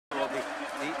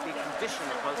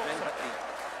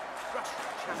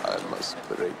I must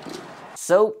break you.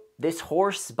 So, this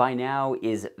horse by now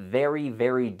is very,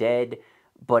 very dead,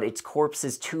 but its corpse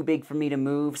is too big for me to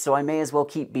move, so I may as well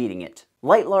keep beating it.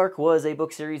 Lark was a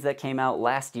book series that came out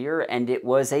last year, and it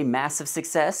was a massive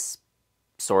success.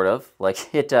 Sort of.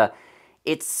 Like,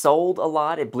 it sold a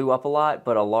lot, it blew up a lot,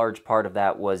 but a large part of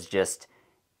that was just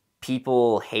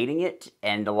people hating it,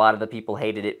 and a lot of the people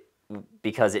hated it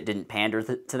because it didn't pander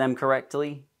to them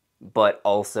correctly, but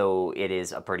also it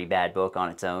is a pretty bad book on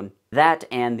its own. That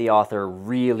and the author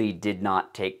really did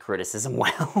not take criticism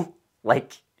well,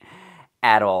 like,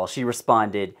 at all. She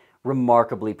responded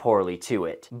remarkably poorly to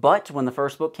it. But when the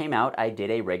first book came out, I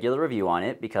did a regular review on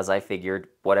it because I figured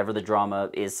whatever the drama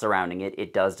is surrounding it,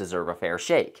 it does deserve a fair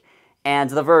shake.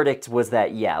 And the verdict was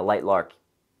that, yeah, Lark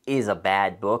is a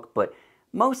bad book, but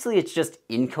mostly it's just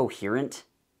incoherent,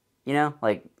 you know?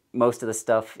 Like, most of the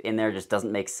stuff in there just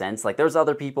doesn't make sense. Like, there's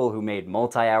other people who made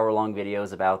multi-hour-long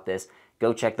videos about this.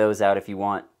 Go check those out if you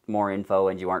want more info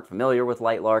and you aren't familiar with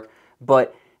Lark.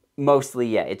 But mostly,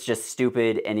 yeah, it's just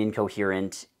stupid and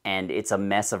incoherent, and it's a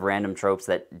mess of random tropes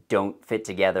that don't fit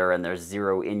together, and there's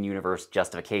zero in-universe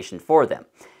justification for them.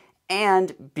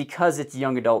 And because it's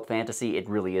young adult fantasy, it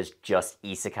really is just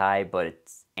isekai, but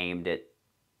it's aimed at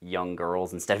young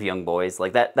girls instead of young boys.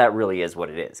 Like, that really is what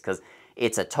it is, because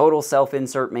it's a total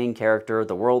self-insert main character.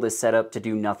 The world is set up to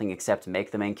do nothing except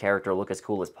make the main character look as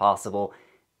cool as possible.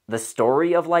 The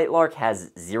story of Lark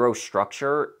has zero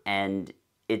structure, and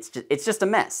it's just a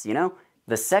mess, you know?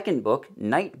 The second book,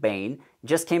 Nightbane,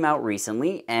 just came out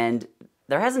recently, and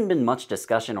there hasn't been much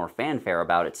discussion or fanfare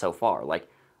about it so far. Like,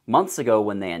 months ago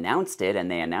when they announced it,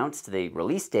 and they announced the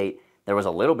release date, there was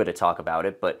a little bit of talk about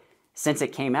it, but since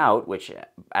it came out, which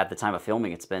at the time of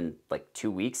filming it's been like 2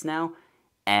 weeks now,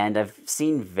 and I've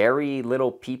seen very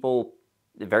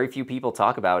few people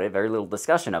talk about it, very little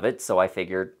discussion of it, so I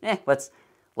figured, let's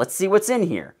see what's in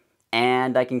here.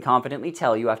 And I can confidently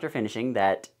tell you after finishing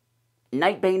that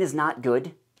Nightbane is not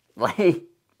good, like,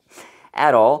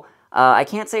 at all. I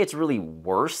can't say it's really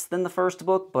worse than the first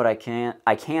book, but I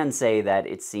can say that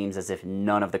it seems as if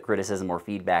none of the criticism or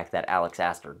feedback that Alex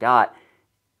Astor got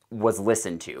was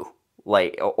listened to,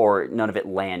 like, or none of it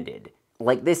landed.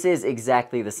 Like, this is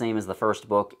exactly the same as the first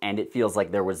book, and it feels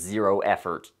like there was zero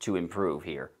effort to improve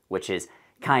here, which is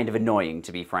kind of annoying,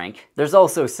 to be frank. There's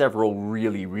also several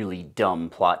really, really dumb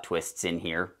plot twists in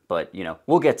here, but, you know,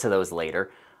 we'll get to those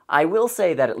later. I will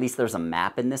say that at least there's a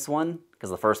map in this one, because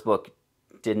the first book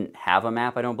didn't have a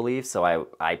map, I don't believe, so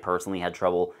I personally had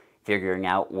trouble figuring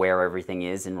out where everything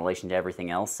is in relation to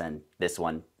everything else, and this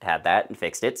one had that and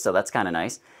fixed it, so that's kind of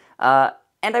nice.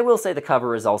 And I will say the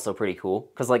cover is also pretty cool,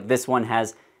 because, like, this one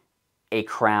has a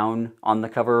crown on the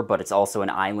cover, but it's also an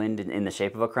island in the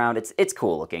shape of a crown. It's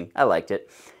cool looking. I liked it.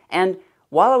 And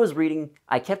while I was reading,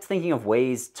 I kept thinking of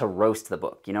ways to roast the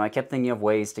book. You know, I kept thinking of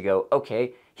ways to go,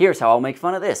 okay, here's how I'll make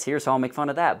fun of this, here's how I'll make fun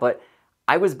of that, but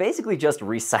I was basically just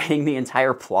reciting the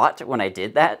entire plot when I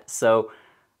did that, so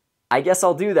I guess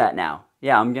I'll do that now.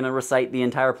 Yeah, I'm gonna recite the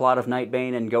entire plot of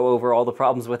Nightbane and go over all the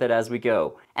problems with it as we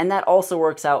go. And that also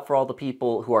works out for all the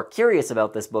people who are curious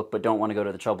about this book but don't want to go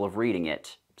to the trouble of reading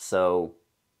it. So,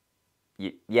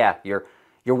 yeah, you're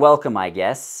welcome, I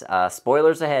guess.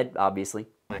 Spoilers ahead, obviously.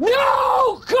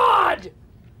 No, God!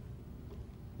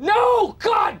 No,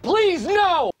 God, please,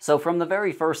 no! So from the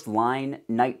very first line,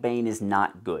 Nightbane is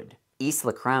not good.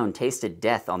 Isla Crown tasted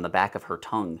death on the back of her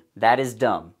tongue. That is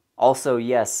dumb. Also,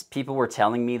 yes, people were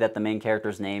telling me that the main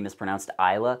character's name is pronounced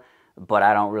Isla, but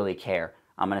I don't really care.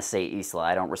 I'm gonna say Isla.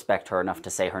 I don't respect her enough to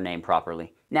say her name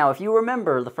properly. Now, if you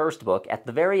remember the first book, at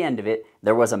the very end of it,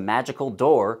 there was a magical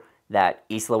door that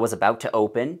Isla was about to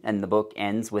open, and the book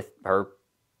ends with her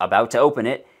about to open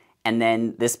it, and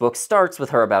then this book starts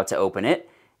with her about to open it,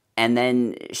 and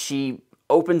then she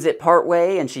opens it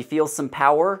partway, and she feels some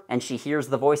power, and she hears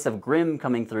the voice of Grimm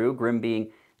coming through, Grimm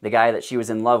being the guy that she was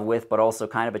in love with, but also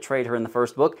kind of betrayed her in the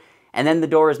first book, and then the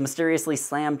door is mysteriously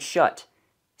slammed shut.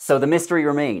 So the mystery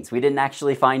remains. We didn't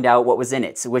actually find out what was in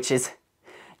it, which is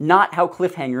not how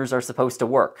cliffhangers are supposed to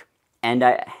work. And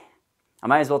I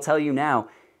might as well tell you now,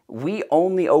 we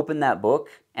only open that book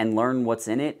and learn what's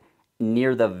in it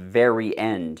near the very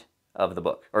end of the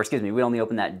book. Or excuse me, we only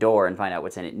open that door and find out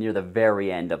what's in it near the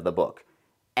very end of the book.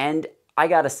 And I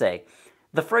gotta say,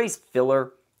 the phrase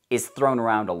filler is thrown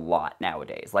around a lot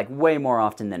nowadays, like way more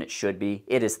often than it should be.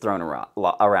 It is thrown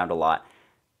around a lot.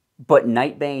 But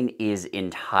Nightbane is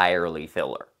entirely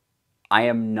filler. I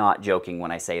am not joking when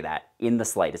I say that, in the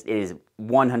slightest. It is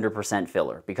 100%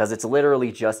 filler, because it's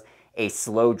literally just a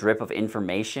slow drip of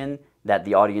information that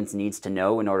the audience needs to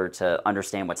know in order to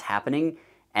understand what's happening,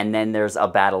 and then there's a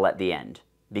battle at the end.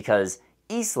 because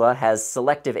Isla has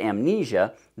selective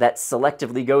amnesia that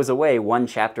selectively goes away one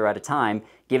chapter at a time,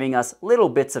 giving us little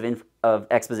bits of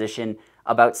exposition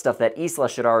about stuff that Isla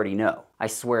should already know. I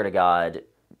swear to God,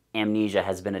 amnesia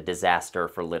has been a disaster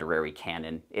for literary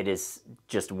canon. It is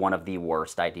just one of the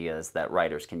worst ideas that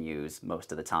writers can use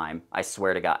most of the time. I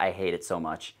swear to God, I hate it so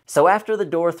much. So after the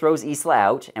door throws Isla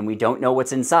out, and we don't know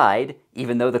what's inside,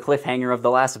 even though the cliffhanger of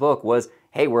the last book was,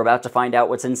 hey, we're about to find out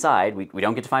what's inside, we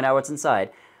don't get to find out what's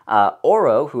inside,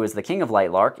 Oro, who is the king of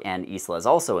Lightlark, and Isla is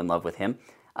also in love with him,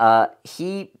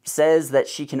 he says that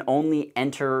she can only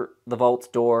enter the vault's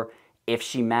door if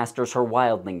she masters her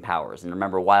wildling powers. And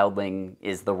remember, wildling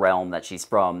is the realm that she's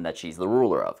from, that she's the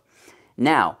ruler of.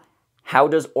 Now, how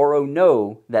does Oro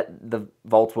know that the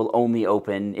vault will only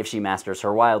open if she masters her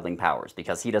wildling powers?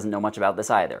 Because he doesn't know much about this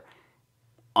either.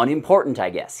 Unimportant, I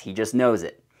guess. He just knows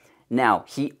it. Now,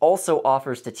 he also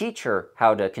offers to teach her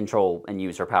how to control and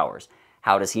use her powers.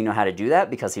 How does he know how to do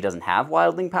that? Because he doesn't have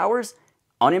wildling powers?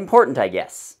 Unimportant, I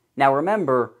guess. Now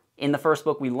remember, in the first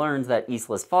book we learned that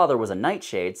Isla's father was a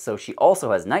nightshade, so she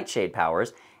also has nightshade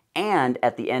powers, and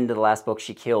at the end of the last book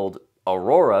she killed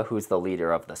Aurora, who's the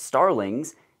leader of the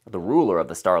Starlings, the ruler of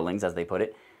the Starlings as they put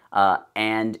it,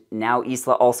 and now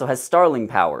Isla also has Starling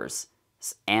powers.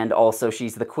 And also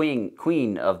she's the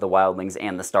queen of the wildlings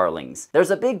and the Starlings.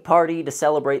 There's a big party to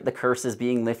celebrate the curses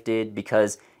being lifted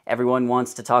because everyone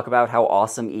wants to talk about how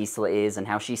awesome Isla is and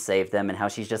how she saved them and how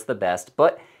she's just the best,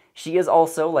 but she is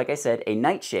also, like I said, a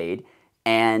nightshade,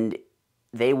 and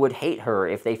they would hate her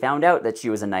if they found out that she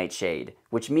was a nightshade,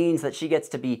 which means that she gets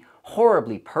to be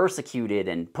horribly persecuted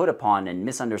and put upon and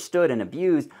misunderstood and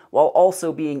abused while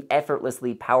also being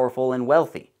effortlessly powerful and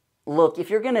wealthy. Look, if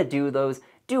you're gonna do those,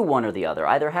 do one or the other.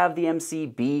 Either have the MC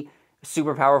be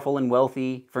super powerful and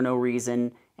wealthy for no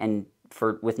reason and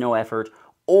with no effort,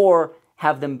 or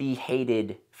have them be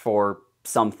hated for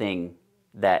something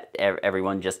that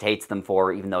everyone just hates them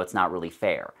for, even though it's not really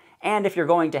fair. And if you're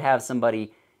going to have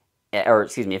somebody, or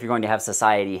excuse me, if you're going to have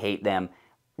society hate them,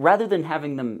 rather than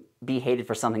having them be hated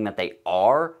for something that they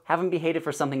are, have them be hated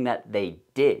for something that they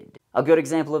did. A good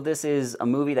example of this is a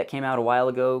movie that came out a while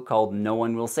ago called No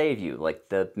One Will Save You. Like,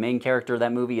 the main character of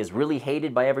that movie is really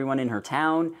hated by everyone in her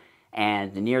town,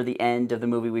 and near the end of the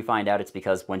movie we find out it's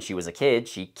because when she was a kid,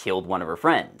 she killed one of her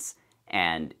friends.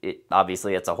 And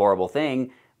obviously it's a horrible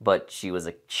thing, but she was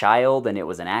a child and it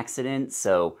was an accident,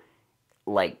 so,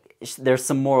 like, there's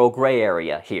some moral gray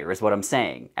area here, is what I'm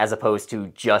saying, as opposed to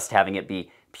just having it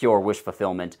be pure wish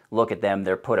fulfillment. Look at them,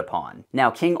 they're put upon. Now,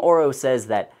 King Oro says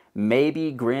that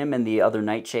maybe Grimm and the other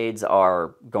Nightshades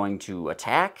are going to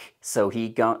attack, so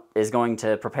he is going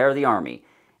to prepare the army.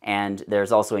 And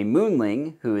there's also a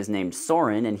Moonling who is named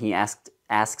Soren, and he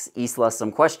asks Isla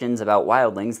some questions about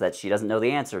wildlings that she doesn't know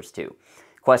the answers to.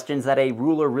 Questions that a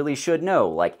ruler really should know,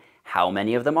 like, how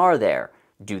many of them are there?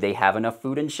 Do they have enough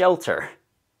food and shelter?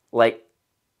 Like,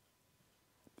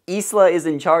 Isla is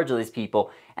in charge of these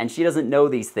people, and she doesn't know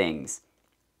these things.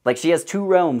 Like, she has 2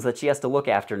 realms that she has to look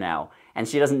after now, and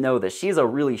she doesn't know this. She's a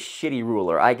really shitty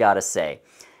ruler, I gotta say.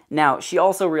 Now, she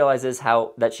also realizes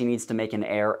that she needs to make an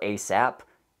heir ASAP,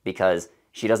 because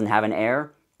she doesn't have an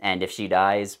heir, and if she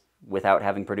dies without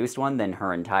having produced one, then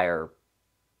her entire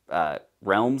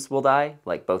realms will die,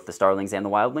 like both the Starlings and the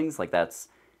Wildlings. Like, that's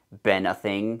been a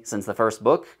thing since the first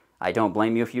book. I don't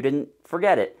blame you if you didn't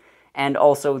forget it. And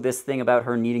also, this thing about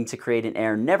her needing to create an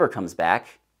heir never comes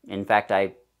back. In fact,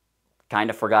 I kind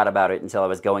of forgot about it until I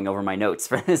was going over my notes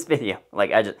for this video.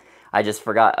 Like, I just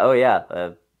forgot, oh yeah,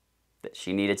 that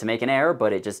she needed to make an heir,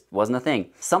 but it just wasn't a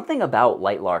thing. Something about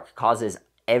Lightlark causes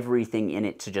everything in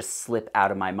it to just slip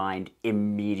out of my mind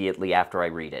immediately after I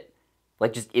read it.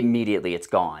 Like, just immediately it's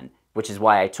gone, which is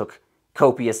why I took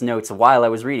copious notes while I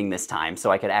was reading this time,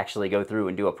 so I could actually go through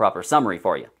and do a proper summary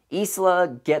for you.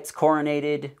 Isla gets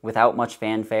coronated without much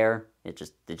fanfare. It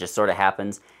just sort of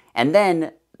happens. And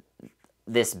then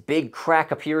this big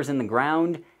crack appears in the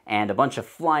ground, and a bunch of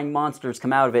flying monsters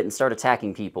come out of it and start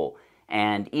attacking people.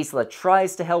 And Isla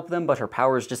tries to help them, but her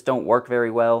powers just don't work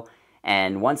very well.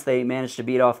 And once they manage to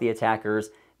beat off the attackers,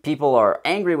 people are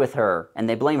angry with her, and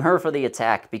they blame her for the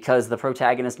attack because the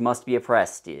protagonist must be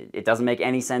oppressed. It doesn't make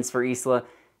any sense for Isla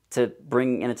to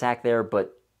bring an attack there,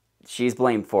 but she's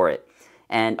blamed for it.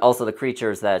 And also the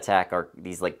creatures that attack are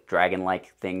these, like,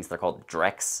 dragon-like things. They're called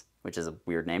Drex, which is a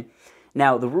weird name.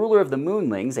 Now, the ruler of the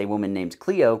Moonlings, a woman named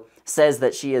Cleo, says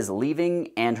that she is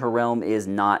leaving and her realm is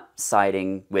not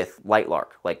siding with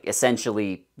Lightlark. Like,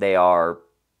 essentially, they are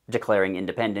declaring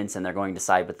independence and they're going to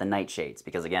side with the Nightshades,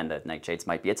 because again, the Nightshades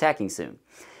might be attacking soon.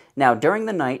 Now, during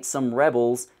the night, some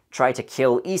rebels try to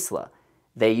kill Isla.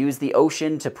 They use the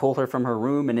ocean to pull her from her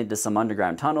room and into some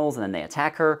underground tunnels, and then they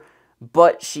attack her.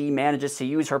 But she manages to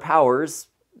use her powers,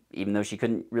 even though she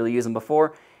couldn't really use them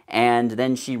before, and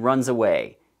then she runs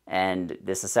away. And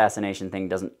this assassination thing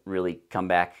doesn't really come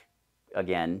back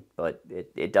again, but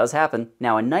it does happen.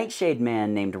 Now, a Nightshade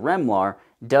man named Remlar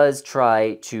does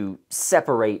try to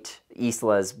separate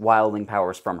Isla's wildling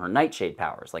powers from her Nightshade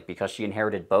powers. Like, because she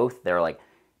inherited both, they're like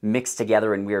mixed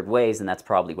together in weird ways, and that's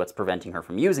probably what's preventing her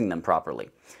from using them properly.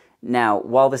 Now,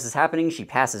 while this is happening, she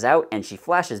passes out, and she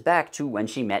flashes back to when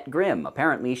she met Grimm.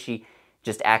 Apparently, she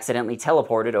just accidentally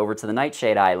teleported over to the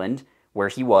Nightshade Island, where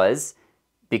he was,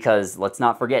 because, let's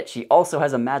not forget, she also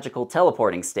has a magical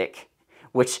teleporting stick,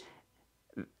 which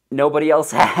nobody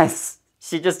else has.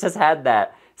 She just has had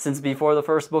that since before the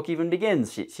first book even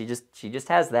begins. She just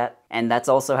has that. And that's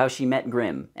also how she met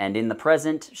Grimm. And in the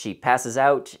present, she passes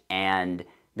out, and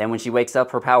then when she wakes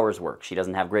up, her powers work. She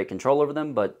doesn't have great control over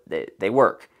them, but they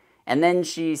work. And then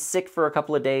she's sick for a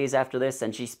couple of days after this,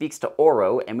 and she speaks to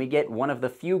Oro, and we get one of the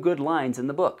few good lines in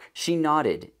the book. She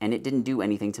nodded, and it didn't do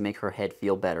anything to make her head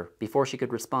feel better. Before she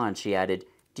could respond, she added,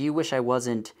 "Do you wish I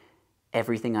wasn't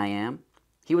everything I am?"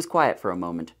 He was quiet for a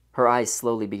moment. Her eyes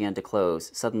slowly began to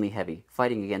close, suddenly heavy.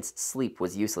 Fighting against sleep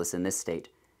was useless in this state.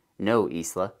 "No,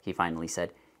 Isla," he finally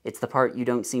said. "It's the part you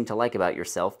don't seem to like about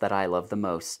yourself that I love the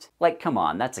most." Like, come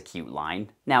on, that's a cute line.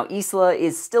 Now, Isla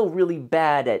is still really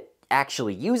bad at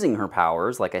actually using her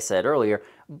powers, like I said earlier,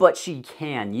 but she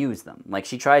can use them. Like,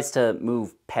 she tries to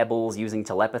move pebbles using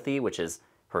telepathy, which is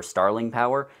her starling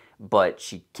power, but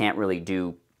she can't really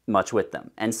do much with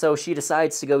them. And so she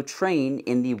decides to go train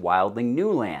in the Wildling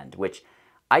New Land, which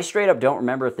I straight up don't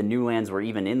remember if the New Lands were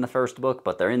even in the first book,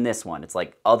 but they're in this one. It's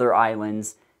like other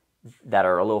islands that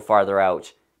are a little farther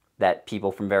out that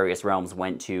people from various realms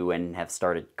went to and have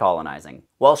started colonizing.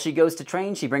 While she goes to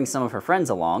train, she brings some of her friends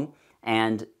along,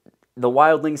 and the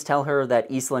wildlings tell her that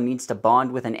Isla needs to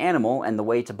bond with an animal, and the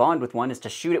way to bond with one is to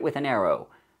shoot it with an arrow.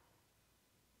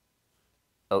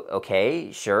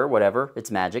 Okay, sure, whatever, it's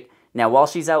magic. Now, while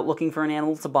she's out looking for an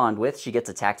animal to bond with, she gets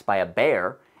attacked by a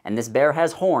bear, and this bear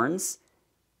has horns.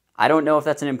 I don't know if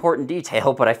that's an important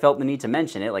detail, but I felt the need to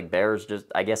mention it. Like, bears just,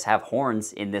 I guess, have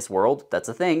horns in this world. That's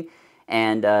a thing.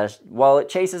 And while it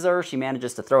chases her, she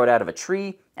manages to throw it out of a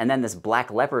tree, and then this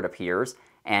black leopard appears,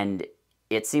 and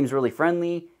it seems really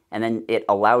friendly, and then it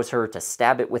allows her to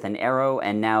stab it with an arrow,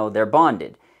 and now they're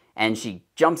bonded. And she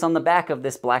jumps on the back of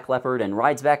this black leopard and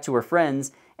rides back to her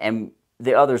friends, and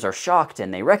the others are shocked,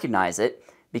 and they recognize it,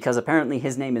 because apparently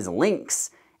his name is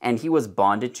Lynx, and he was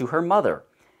bonded to her mother.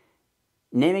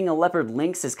 Naming a leopard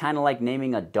Lynx is kind of like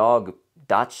naming a dog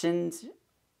Dachshund,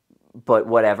 but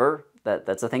whatever,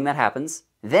 that's a thing that happens.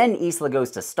 Then Isla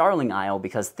goes to Starling Isle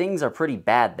because things are pretty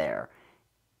bad there.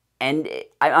 And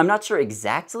I'm not sure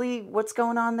exactly what's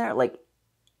going on there. Like,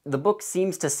 the book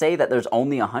seems to say that there's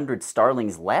only 100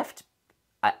 starlings left.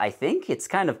 I think it's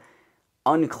kind of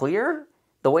unclear.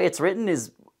 The way it's written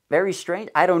is very strange.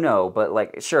 I don't know, but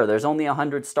like, sure, there's only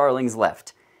 100 starlings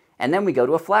left. And then we go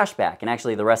to a flashback, and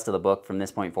actually the rest of the book from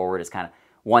this point forward is kind of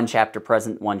one chapter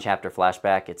present, one chapter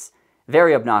flashback. It's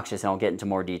very obnoxious, and I'll get into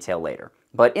more detail later.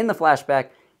 But in the flashback,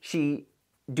 she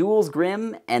duels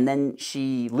Grimm, and then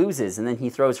she loses, and then he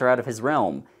throws her out of his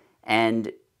realm.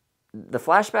 And the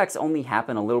flashbacks only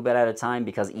happen a little bit at a time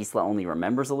because Isla only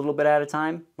remembers a little bit at a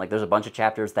time. Like, there's a bunch of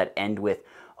chapters that end with,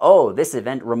 oh, this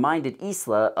event reminded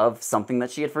Isla of something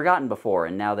that she had forgotten before,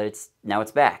 and now it's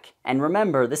back. And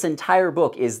remember, this entire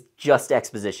book is just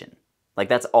exposition. Like,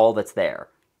 that's all that's there.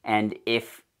 And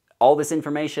if all this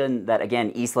information that,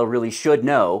 again, Isla really should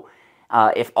know,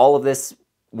 if all of this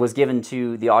was given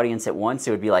to the audience at once,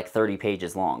 it would be like 30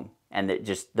 pages long, and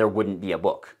there wouldn't be a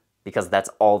book, because that's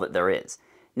all that there is.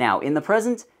 Now, in the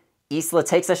present, Isla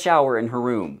takes a shower in her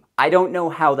room. I don't know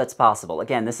how that's possible.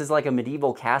 Again, this is like a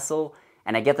medieval castle,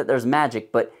 and I get that there's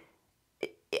magic, but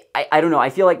I don't know. I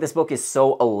feel like this book is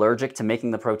so allergic to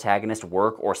making the protagonist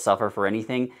work or suffer for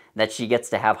anything that she gets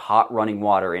to have hot running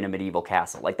water in a medieval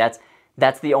castle. Like,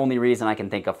 that's the only reason I can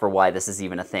think of for why this is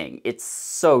even a thing. It's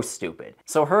so stupid.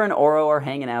 So her and Oro are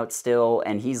hanging out still,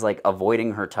 and he's like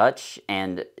avoiding her touch,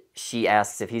 and she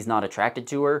asks if he's not attracted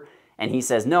to her, and he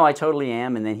says, no, I totally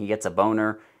am, and then he gets a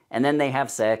boner, and then they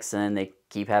have sex, and they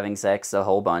keep having sex a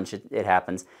whole bunch. It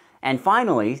happens. And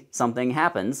finally, something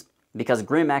happens, because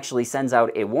Grimm actually sends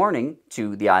out a warning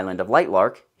to the island of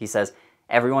Lark. He says,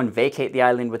 everyone vacate the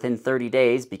island within 30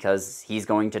 days because he's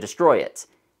going to destroy it.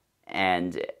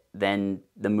 And then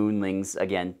the Moonlings,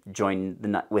 again, join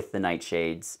with the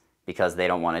Nightshades because they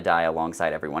don't want to die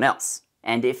alongside everyone else.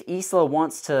 And if Isla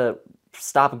wants to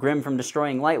stop Grimm from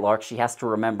destroying Lark, she has to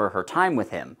remember her time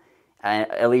with him.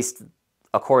 At least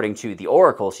according to the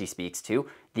oracle she speaks to,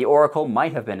 the oracle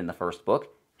might have been in the first book.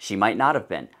 She might not have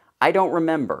been. I don't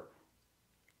remember.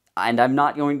 And I'm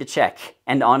not going to check.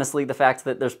 And honestly, the fact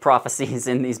that there's prophecies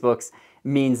in these books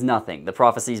means nothing. The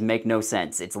prophecies make no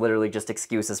sense. It's literally just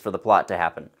excuses for the plot to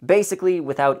happen. Basically,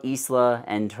 without Isla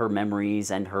and her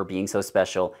memories and her being so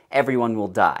special, everyone will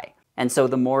die. And so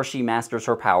the more she masters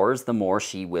her powers, the more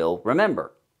she will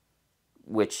remember.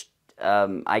 Which,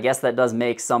 I guess that does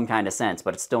make some kind of sense,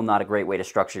 but it's still not a great way to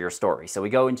structure your story. So we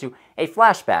go into a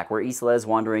flashback where Isla is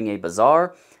wandering a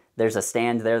bazaar. There's a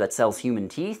stand there that sells human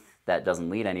teeth. That doesn't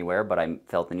lead anywhere, but I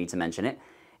felt the need to mention it.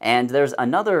 And there's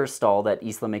another stall that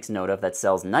Isla makes note of that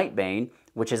sells Nightbane,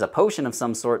 which is a potion of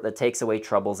some sort that takes away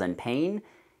troubles and pain.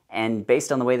 And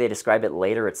based on the way they describe it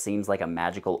later, it seems like a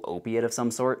magical opiate of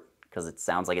some sort, because it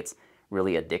sounds like it's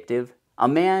really addictive. A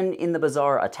man in the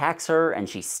bazaar attacks her, and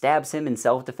she stabs him in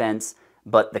self-defense,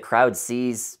 but the crowd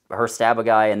sees her stab a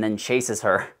guy and then chases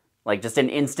her. Like, just an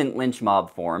instant lynch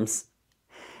mob forms.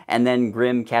 And then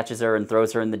Grimm catches her and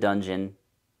throws her in the dungeon,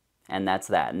 and that's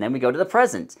that. And then we go to the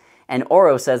present. And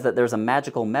Oro says that there's a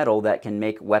magical metal that can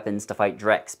make weapons to fight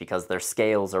Drex because their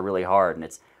scales are really hard and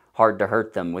it's hard to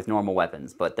hurt them with normal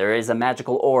weapons. But there is a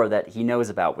magical ore that he knows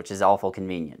about, which is awful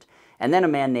convenient. And then a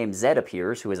man named Zed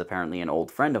appears, who is apparently an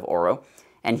old friend of Oro,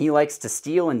 and he likes to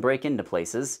steal and break into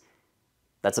places.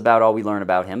 That's about all we learn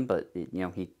about him, but, you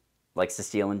know, he likes to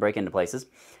steal and break into places.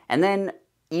 And then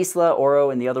Isla, Oro,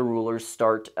 and the other rulers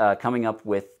start coming up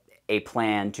with a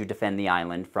plan to defend the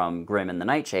island from Grimm and the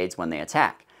Nightshades when they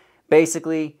attack.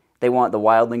 Basically, they want the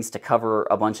wildlings to cover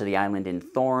a bunch of the island in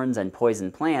thorns and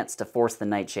poison plants to force the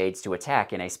Nightshades to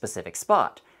attack in a specific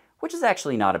spot, which is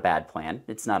actually not a bad plan.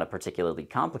 It's not a particularly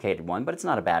complicated one, but it's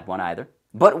not a bad one either.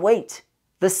 But wait!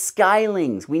 The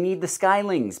Skylings! We need the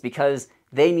Skylings, because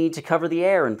they need to cover the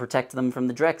air and protect them from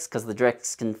the Drex, because the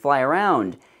Drex can fly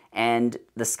around. And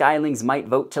the Skylings might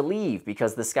vote to leave,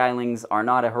 because the Skylings are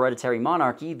not a hereditary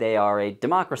monarchy, they are a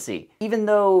democracy. Even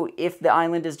though if the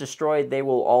island is destroyed, they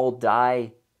will all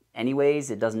die anyways,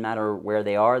 it doesn't matter where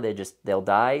they are, they'll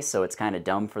die, so it's kind of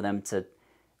dumb for them to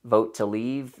vote to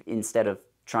leave instead of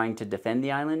trying to defend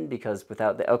the island, because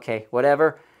without the... okay,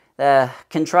 whatever.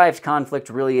 Contrived conflict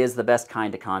really is the best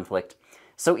kind of conflict.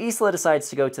 So Isla decides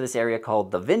to go to this area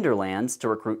called the Vinderlands to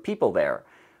recruit people there.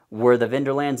 Were the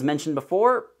Vinderlands mentioned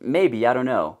before? Maybe, I don't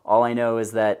know. All I know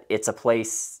is that it's a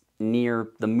place near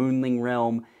the Moonling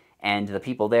realm, and the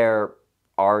people there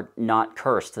are not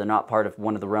cursed. They're not part of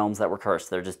one of the realms that were cursed.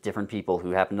 They're just different people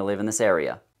who happen to live in this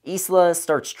area. Isla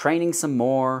starts training some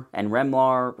more, and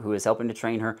Remlar, who is helping to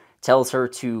train her, tells her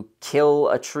to kill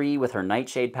a tree with her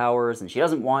Nightshade powers, and she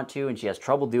doesn't want to, and she has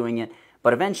trouble doing it,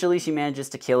 but eventually she manages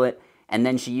to kill it, and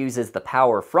then she uses the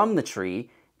power from the tree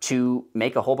to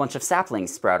make a whole bunch of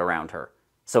saplings sprout around her.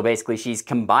 So basically she's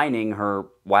combining her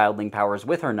wildling powers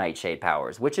with her Nightshade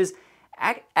powers, which is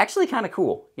actually kind of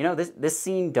cool. You know, this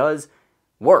scene does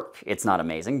work. It's not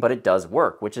amazing, but it does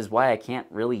work, which is why I can't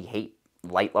really hate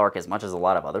Lark as much as a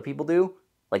lot of other people do.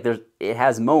 Like, it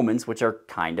has moments which are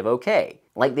kind of okay.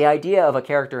 Like, the idea of a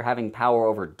character having power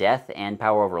over death and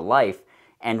power over life,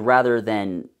 and rather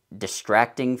than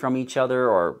distracting from each other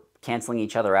or canceling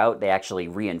each other out, they actually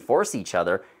reinforce each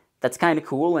other. That's kind of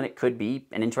cool, and it could be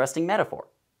an interesting metaphor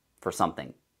for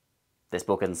something. This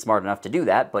book isn't smart enough to do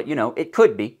that, but, you know, it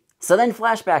could be. So then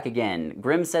flashback again.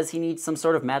 Grimm says he needs some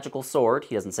sort of magical sword.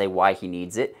 He doesn't say why he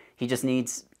needs it. He just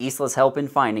needs Isla's help in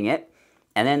finding it.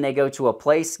 And then they go to a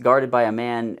place guarded by a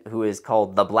man who is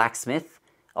called the Blacksmith,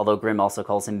 although Grimm also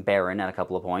calls him Baron at a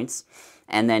couple of points.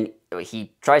 And then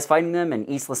he tries fighting them, and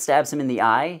Isla stabs him in the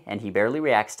eye, and he barely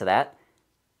reacts to that.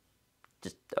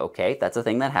 Just, okay, that's a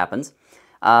thing that happens.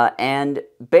 And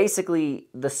basically,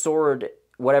 the sword,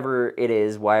 whatever it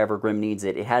is, wherever Grimm needs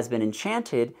it, it has been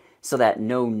enchanted so that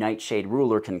no Nightshade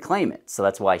ruler can claim it. So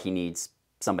that's why he needs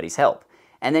somebody's help.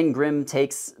 And then Grimm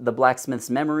takes the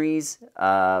blacksmith's memories,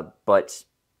 but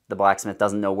the blacksmith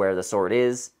doesn't know where the sword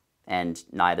is, and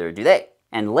neither do they.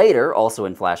 And later, also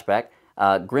in flashback,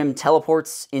 Grimm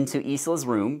teleports into Isla's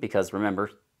room, because remember,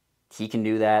 he can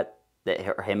do that.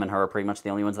 Him and her are pretty much the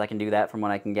only ones that can do that, from what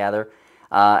I can gather.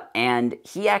 And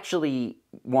he actually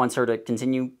wants her to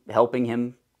continue helping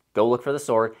him go look for the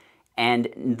sword. And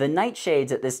the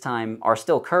Nightshades at this time are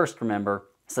still cursed, remember,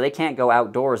 so they can't go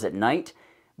outdoors at night.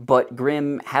 But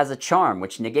Grimm has a charm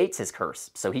which negates his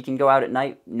curse, so he can go out at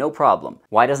night, no problem.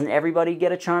 Why doesn't everybody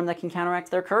get a charm that can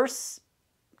counteract their curse?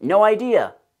 No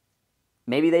idea.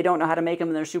 Maybe they don't know how to make them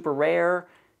and they're super rare.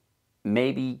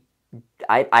 Maybe,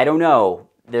 I don't know.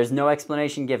 There's no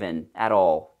explanation given at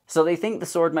all. So they think the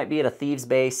sword might be at a thieves'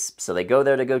 base, so they go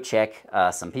there to go check.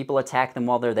 Some people attack them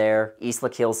while they're there. Isla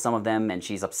kills some of them, and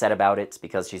she's upset about it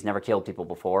because she's never killed people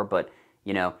before, but,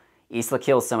 you know, Isla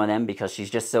kills some of them because she's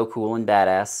just so cool and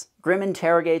badass. Grimm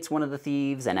interrogates one of the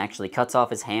thieves and actually cuts off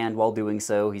his hand while doing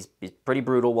so. He's pretty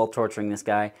brutal while torturing this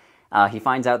guy. He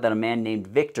finds out that a man named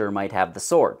Victor might have the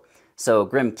sword. So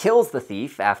Grimm kills the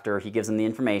thief after he gives him the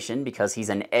information because he's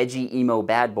an edgy, emo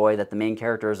bad boy that the main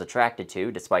character is attracted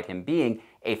to, despite him being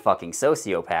a fucking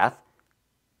sociopath.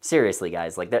 Seriously,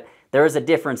 guys, like there is a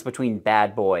difference between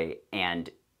bad boy and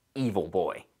evil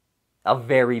boy. A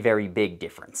very, very big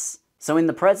difference. So in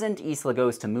the present, Isla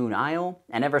goes to Moon Isle,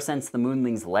 and ever since the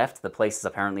Moonlings left, the place is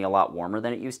apparently a lot warmer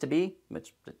than it used to be,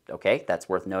 which, okay, that's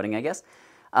worth noting, I guess.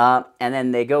 And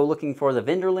then they go looking for the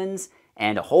Vinderlands,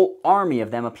 and a whole army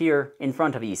of them appear in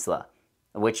front of Isla.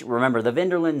 Which, remember, the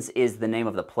Vinderlands is the name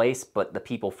of the place, but the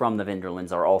people from the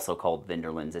Vinderlands are also called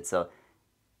Vinderlands. It's a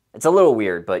little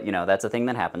weird, but, you know, that's a thing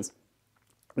that happens.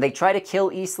 They try to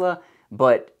kill Isla,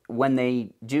 but when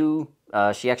they do,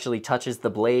 she actually touches the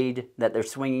blade that they're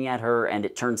swinging at her, and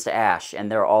it turns to ash, and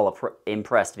they're all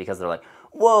impressed because they're like,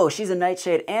 whoa, she's a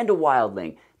Nightshade and a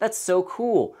Wildling. That's so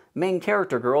cool. Main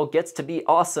character girl gets to be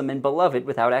awesome and beloved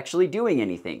without actually doing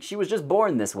anything. She was just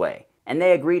born this way. And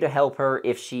they agree to help her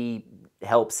if she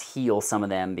helps heal some of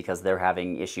them because they're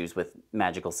having issues with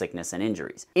magical sickness and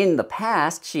injuries. In the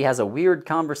past, she has a weird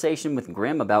conversation with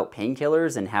Grimm about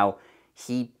painkillers and how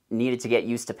he needed to get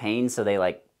used to pain, so they,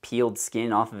 like, peeled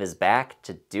skin off of his back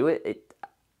to do it.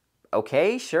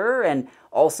 Okay, sure, and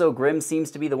also Grimm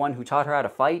seems to be the one who taught her how to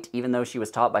fight, even though she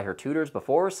was taught by her tutors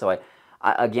before, so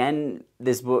again,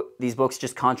 these books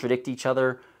just contradict each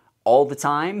other all the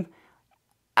time.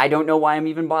 I don't know why I'm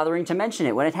even bothering to mention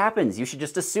it when it happens. You should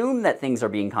just assume that things are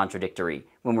being contradictory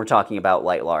when we're talking about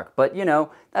Lark, but, you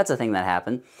know, that's a thing that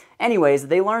happened. Anyways,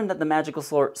 they learned that the magical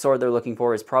sword they're looking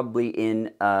for is probably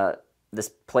in this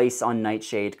place on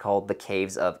Nightshade called the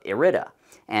Caves of Irida,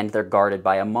 and they're guarded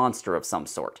by a monster of some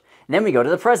sort. And then we go to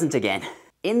the present again.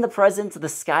 In the present, the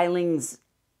Skylings,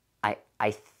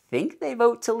 I think they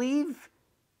vote to leave?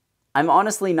 I'm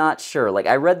honestly not sure. Like,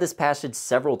 I read this passage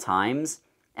several times,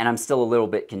 and I'm still a little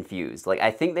bit confused. Like,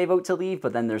 I think they vote to leave,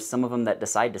 but then there's some of them that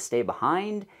decide to stay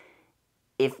behind.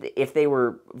 If they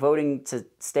were voting to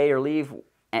stay or leave,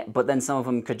 but then some of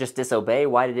them could just disobey,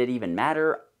 why did it even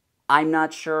matter? I'm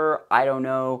not sure. I don't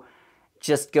know.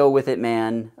 Just go with it,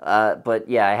 man. But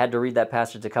yeah, I had to read that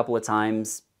passage a couple of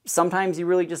times. Sometimes you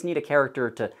really just need a character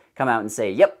to come out and say,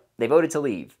 yep, they voted to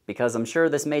leave. Because I'm sure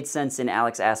this made sense in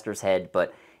Alex Astor's head,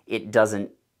 but it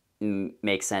doesn't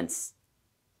make sense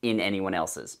in anyone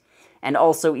else's. And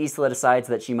also, Isla decides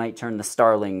that she might turn the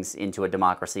Starlings into a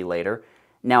democracy later.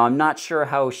 Now, I'm not sure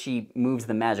how she moves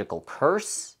the magical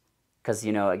curse, because,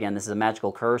 you know, again, this is a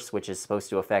magical curse, which is supposed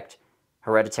to affect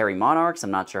hereditary monarchs.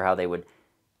 I'm not sure how they would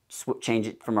change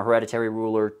it from a hereditary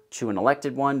ruler to an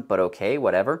elected one, but okay,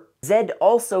 whatever. Zed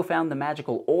also found the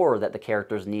magical ore that the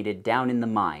characters needed down in the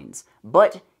mines,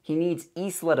 but he needs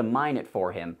Isla to mine it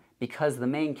for him, because the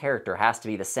main character has to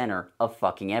be the center of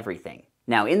fucking everything.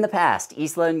 Now, in the past,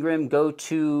 Isla and Grimm go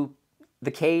to the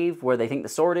cave where they think the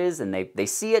sword is, and they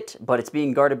see it, but it's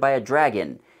being guarded by a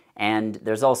dragon. And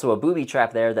there's also a booby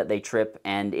trap there that they trip,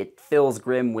 and it fills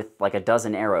Grimm with like a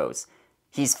dozen arrows.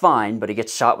 He's fine, but he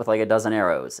gets shot with like a dozen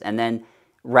arrows. And then,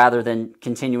 rather than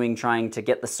continuing trying to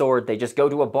get the sword, they just go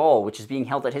to a ball, which is being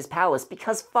held at his palace,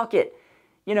 because fuck it.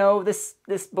 You know, this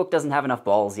book doesn't have enough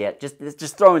balls yet.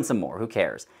 Just throw in some more, who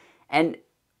cares? And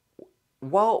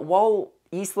while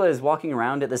Isla is walking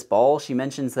around at this ball, she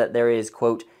mentions that there is,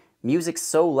 quote, music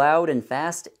so loud and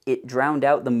fast, it drowned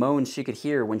out the moans she could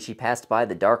hear when she passed by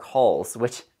the dark halls,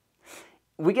 which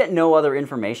we get no other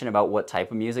information about what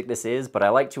type of music this is, but I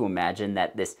like to imagine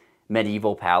that this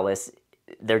medieval palace,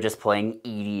 they're just playing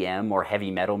EDM or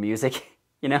heavy metal music,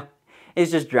 you know?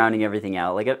 It's just drowning everything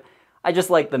out. Like, I just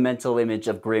like the mental image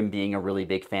of Grimm being a really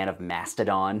big fan of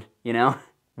Mastodon, you know?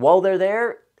 While they're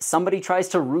there, somebody tries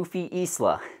to roofie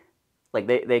Isla. Like,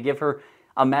 they give her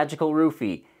a magical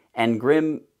roofie, and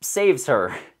Grimm saves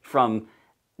her from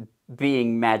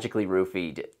being magically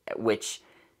roofied, which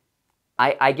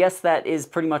I guess that is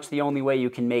pretty much the only way you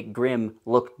can make Grimm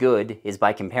look good, is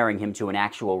by comparing him to an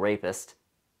actual rapist.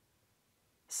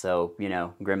 So, you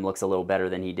know, Grimm looks a little better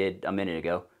than he did a minute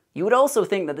ago. You would also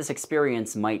think that this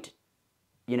experience might,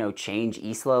 you know, change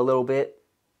Isla a little bit.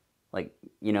 Like,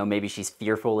 you know, maybe she's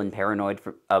fearful and paranoid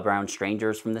around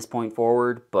strangers from this point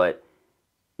forward, but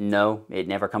no, it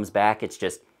never comes back. It's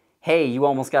just, hey, you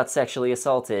almost got sexually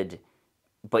assaulted,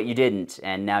 but you didn't,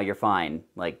 and now you're fine.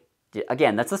 Like,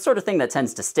 Again, that's the sort of thing that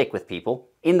tends to stick with people.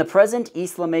 In the present,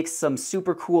 Isla makes some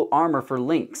super cool armor for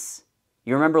Lynx.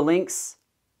 You remember Lynx?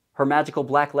 Her magical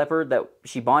black leopard that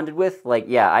she bonded with? Like,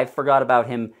 yeah, I forgot about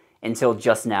him until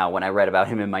just now when I read about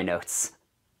him in my notes.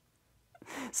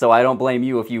 So I don't blame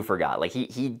you if you forgot. Like,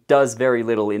 he does very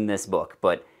little in this book,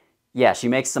 but yeah, she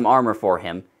makes some armor for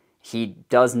him. He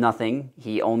does nothing.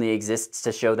 He only exists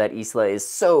to show that Isla is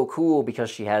so cool because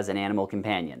she has an animal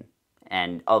companion,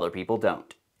 and other people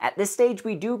don't. At this stage,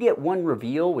 we do get one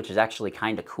reveal, which is actually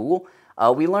kind of cool.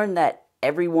 We learn that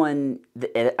everyone,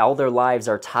 all their lives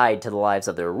are tied to the lives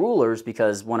of their rulers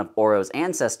because one of Oro's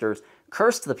ancestors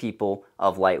cursed the people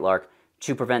of Lightlark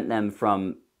to prevent them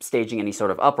from staging any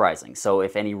sort of uprising. So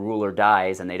if any ruler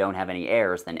dies and they don't have any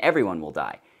heirs, then everyone will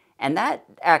die. And that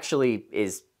actually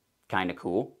is kind of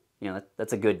cool. You know,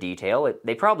 that's a good detail.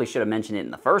 They probably should have mentioned it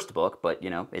in the first book, but, you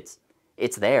know, it's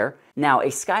there. Now, a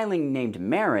Skyling named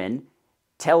Marin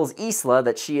tells Isla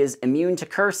that she is immune to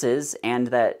curses and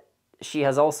that she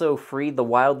has also freed the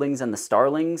wildlings and the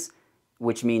starlings,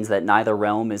 which means that neither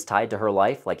realm is tied to her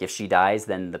life. Like, if she dies,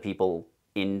 then the people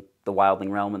in the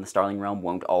wildling realm and the starling realm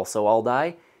won't also all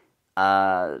die,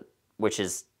 which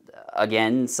is,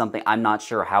 again, something I'm not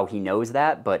sure how he knows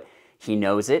that, but he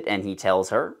knows it and he tells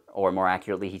her, or more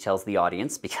accurately, he tells the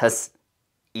audience, because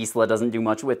Isla doesn't do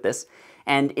much with this.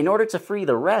 And in order to free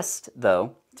the rest,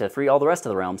 though, to free all the rest of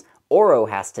the realms, Oro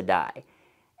has to die.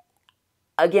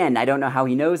 Again, I don't know how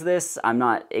he knows this. I'm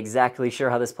not exactly sure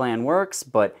how this plan works,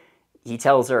 but he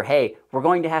tells her, hey, we're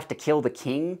going to have to kill the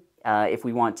king if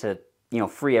we want to, you know,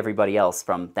 free everybody else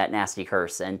from that nasty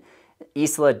curse. And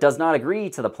Isla does not agree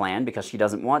to the plan because she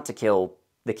doesn't want to kill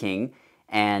the king,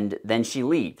 and then she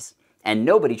leaves. And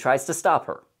nobody tries to stop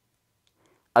her.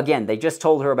 Again, they just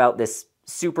told her about this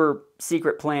super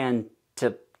secret plan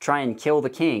to try and kill the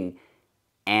king,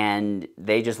 and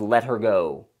they just let her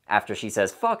go after she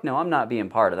says, fuck no, I'm not being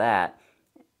part of that.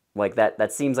 Like,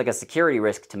 that seems like a security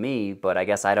risk to me, but I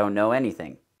guess I don't know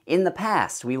anything. In the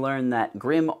past, we learned that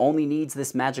Grimm only needs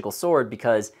this magical sword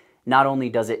because not only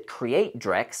does it create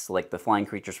Drex, like the flying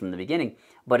creatures from the beginning,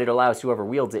 but it allows whoever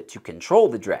wields it to control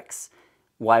the Drex.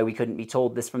 Why we couldn't be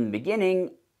told this from the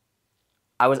beginning,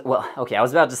 I was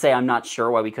about to say I'm not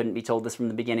sure why we couldn't be told this from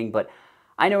the beginning, but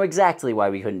I know exactly why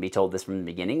we couldn't be told this from the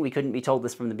beginning. We couldn't be told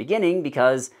this from the beginning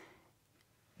because,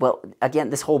 well,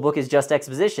 again, this whole book is just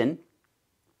exposition.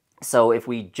 So if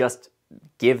we just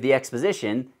give the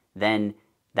exposition, then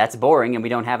that's boring and we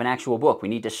don't have an actual book. We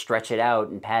need to stretch it out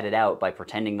and pad it out by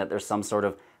pretending that there's some sort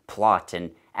of plot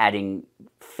and adding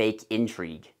fake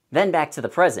intrigue. Then back to the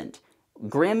present.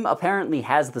 Grimm apparently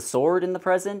has the sword in the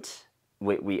present.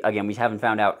 We haven't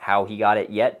found out how he got it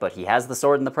yet, but he has the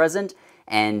sword in the present,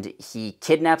 and he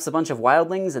kidnaps a bunch of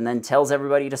wildlings and then tells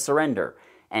everybody to surrender.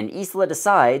 And Isla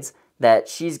decides that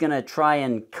she's going to try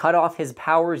and cut off his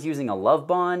powers using a love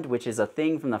bond, which is a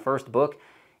thing from the first book.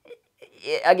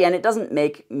 Again, it doesn't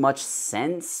make much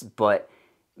sense, but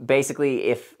basically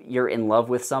if you're in love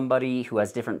with somebody who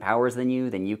has different powers than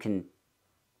you, then you can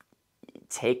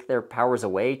take their powers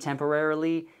away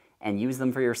temporarily and use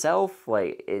them for yourself.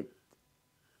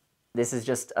 This is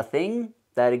just a thing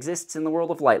that exists in the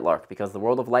world of Lightlark, because the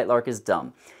world of Lightlark is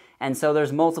dumb. And so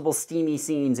there's multiple steamy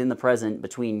scenes in the present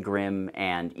between Grimm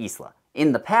and Isla.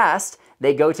 In the past,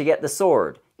 they go to get the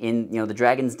sword in, the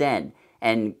dragon's den,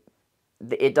 and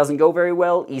it doesn't go very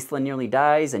well. Isla nearly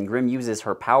dies, and Grimm uses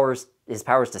his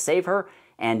powers to save her,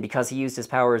 and because he used his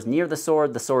powers near the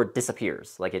sword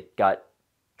disappears, like it got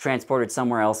transported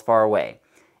somewhere else far away.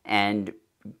 And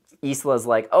Isla's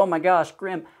like, oh my gosh,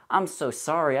 Grimm, I'm so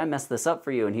sorry, I messed this up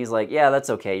for you. And he's like, yeah, that's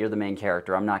okay, you're the main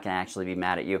character, I'm not going to actually be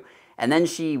mad at you. And then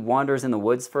she wanders in the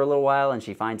woods for a little while, and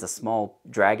she finds a small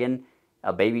dragon,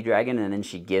 a baby dragon, and then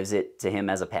she gives it to him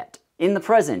as a pet. In the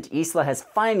present, Isla has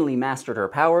finally mastered her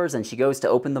powers, and she goes to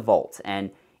open the vault. And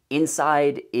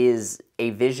inside is a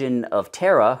vision of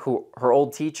Terra, her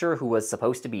old teacher, who was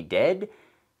supposed to be dead.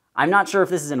 I'm not sure if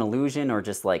this is an illusion or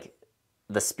just like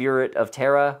the spirit of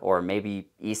Terra, or maybe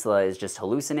Isla is just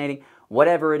hallucinating.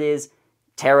 Whatever it is,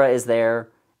 Terra is there,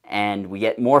 and we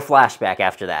get more flashback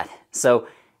after that. So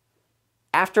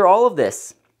after all of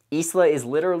this, Isla is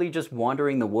literally just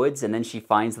wandering the woods, and then she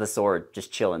finds the sword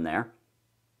just chilling there.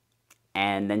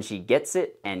 And then she gets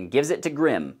it and gives it to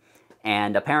Grimm.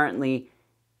 And apparently,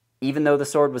 even though the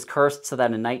sword was cursed so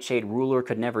that a Nightshade ruler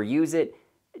could never use it,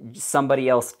 somebody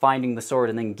else finding the sword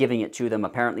and then giving it to them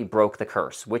apparently broke the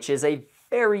curse, which is a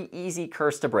very easy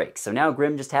curse to break. So now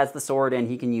Grimm just has the sword and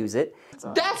he can use it.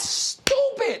 That's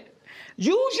stupid!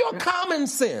 Use your common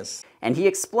sense! And he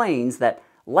explains that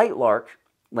Lightlark,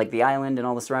 like the island and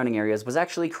all the surrounding areas, was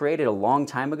actually created a long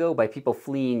time ago by people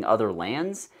fleeing other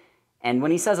lands. And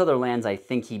when he says other lands, I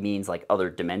think he means like other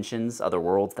dimensions, other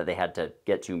worlds that they had to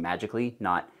get to magically,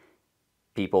 not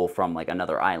people from like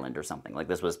another island or something. Like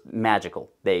this was magical.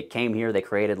 They came here, they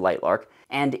created Lightlark,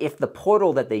 and if the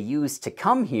portal that they used to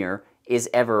come here is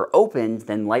ever opened,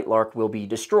 then Lightlark will be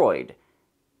destroyed.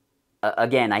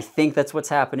 Again, I think that's what's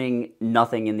happening.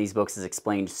 Nothing in these books is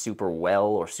explained super well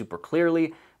or super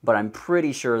clearly, but I'm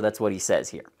pretty sure that's what he says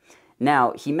here.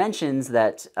 Now, he mentions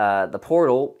that the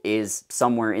portal is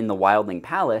somewhere in the Wildling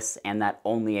Palace and that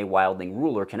only a Wildling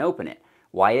ruler can open it.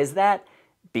 Why is that?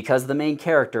 Because the main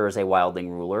character is a Wildling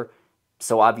ruler,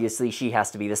 so obviously she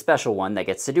has to be the special one that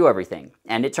gets to do everything.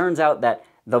 And it turns out that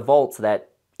the vault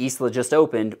that Isla just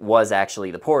opened was actually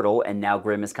the portal, and now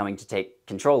Grimm is coming to take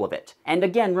control of it. And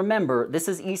again, remember, this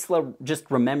is Isla just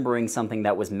remembering something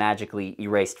that was magically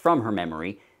erased from her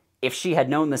memory. If she had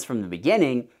known this from the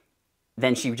beginning,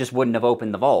 then she just wouldn't have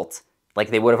opened the vault. Like,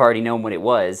 they would have already known what it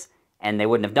was, and they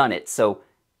wouldn't have done it. So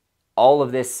all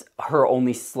of this, her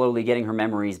only slowly getting her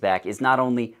memories back, is not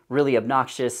only really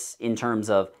obnoxious in terms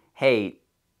of, hey,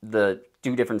 the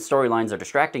two different storylines are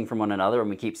distracting from one another and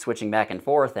we keep switching back and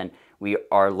forth and we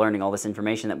are learning all this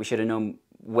information that we should have known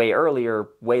way earlier,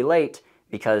 way late,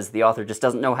 because the author just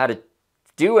doesn't know how to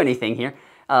do anything here.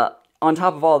 On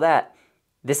top of all that,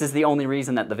 this is the only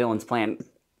reason that the villain's plan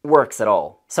works at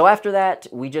all. So after that,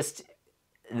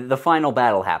 the final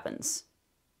battle happens.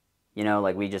 You know,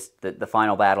 like the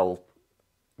final battle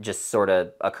just sort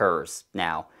of occurs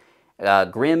now.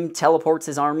 Grimm teleports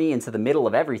his army into the middle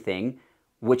of everything,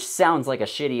 which sounds like a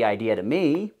shitty idea to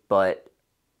me, but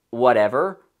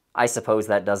whatever. I suppose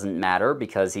that doesn't matter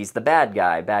because he's the bad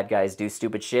guy. Bad guys do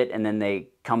stupid shit and then they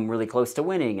come really close to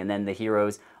winning, and then the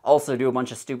heroes also do a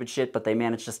bunch of stupid shit, but they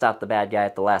manage to stop the bad guy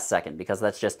at the last second because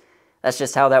that's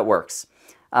just how that works.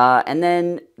 And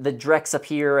then the Drex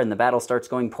appear and the battle starts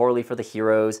going poorly for the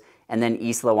heroes, and then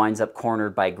Isla winds up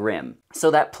cornered by Grimm.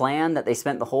 So that plan that they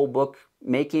spent the whole book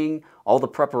making, all the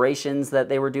preparations that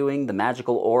they were doing, the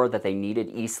magical ore that they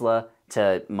needed Isla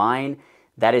to mine,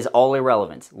 that is all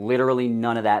irrelevant. Literally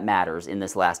none of that matters in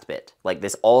this last bit. Like,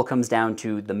 this all comes down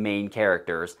to the main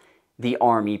characters. The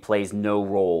army plays no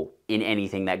role in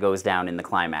anything that goes down in the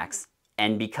climax.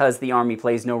 And because the army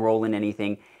plays no role in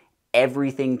anything,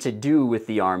 everything to do with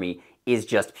the army is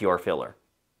just pure filler.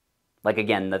 Like,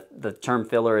 again, the term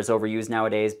filler is overused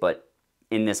nowadays, but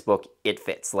in this book, it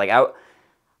fits. Like,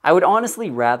 I would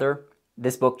honestly rather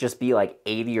this book just be like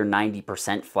 80 or 90%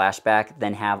 flashback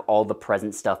than have all the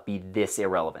present stuff be this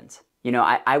irrelevant. You know,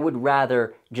 I would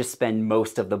rather just spend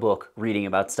most of the book reading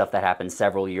about stuff that happened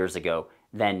several years ago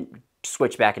than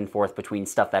switch back and forth between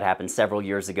stuff that happened several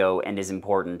years ago and is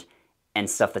important and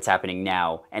stuff that's happening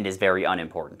now and is very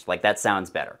unimportant. Like, that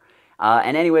sounds better.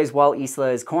 And anyways, while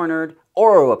Isla is cornered,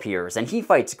 Oro appears and he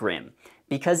fights Grimm.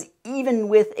 Because even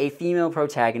with a female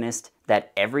protagonist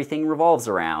that everything revolves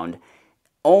around,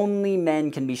 only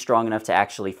men can be strong enough to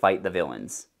actually fight the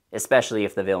villains, especially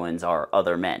if the villains are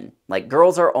other men. Like,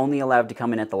 girls are only allowed to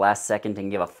come in at the last second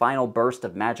and give a final burst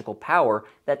of magical power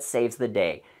that saves the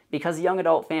day, because young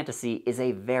adult fantasy is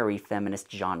a very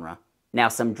feminist genre. Now,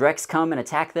 some Drex come and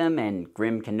attack them, and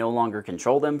Grimm can no longer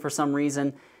control them for some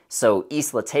reason, so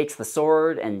Isla takes the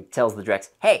sword and tells the Drex,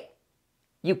 "Hey,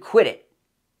 you quit it.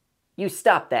 You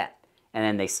stop that." And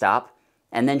then they stop.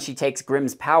 And then she takes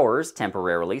Grimm's powers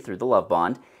temporarily through the love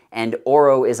bond, and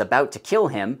Oro is about to kill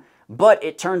him, but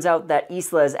it turns out that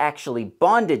Isla is actually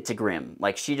bonded to Grimm.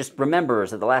 Like, she just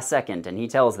remembers at the last second, and he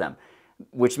tells them,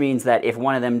 which means that if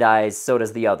one of them dies, so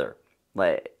does the other.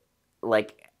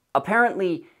 Like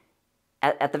apparently,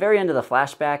 at the very end of the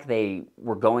flashback, they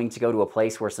were going to go to a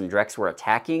place where some Drex were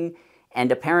attacking,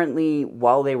 and apparently,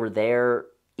 while they were there,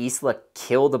 Isla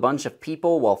killed a bunch of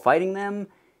people while fighting them.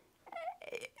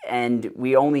 And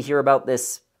we only hear about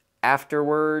this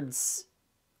afterwards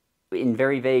in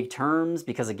very vague terms,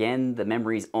 because again, the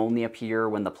memories only appear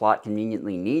when the plot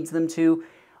conveniently needs them to.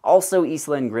 Also,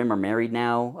 Isla and Grimm are married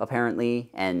now,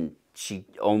 apparently, and she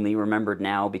only remembered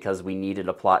now because we needed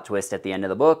a plot twist at the end of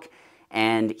the book.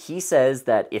 And he says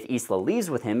that if Isla leaves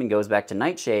with him and goes back to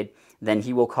Nightshade, then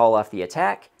he will call off the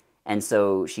attack. And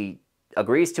so she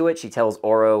agrees to it. She tells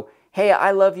Oro, "Hey,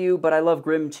 I love you, but I love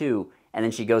Grimm too." And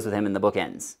then she goes with him and the book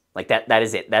ends. Like, that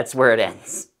is it. That's where it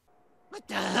ends. What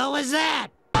the hell was that?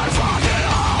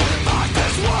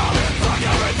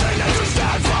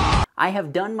 I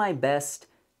have done my best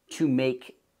to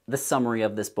make the summary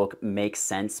of this book make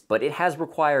sense, but it has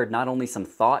required not only some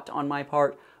thought on my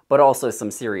part, but also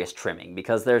some serious trimming,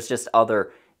 because there's just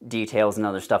other details and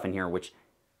other stuff in here which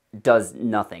does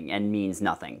nothing and means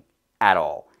nothing at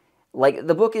all. Like,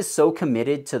 the book is so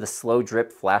committed to the slow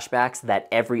drip flashbacks that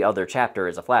every other chapter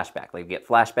is a flashback. Like, we get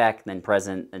flashback, then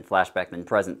present, then flashback, then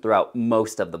present throughout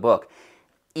most of the book,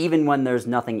 even when there's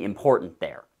nothing important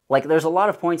there. Like, there's a lot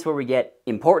of points where we get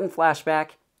important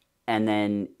flashback, and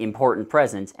then important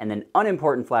present, and then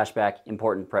unimportant flashback,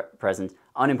 important present,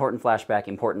 unimportant flashback,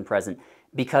 important present,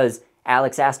 because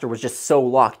Alex Astor was just so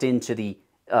locked into the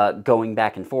going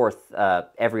back and forth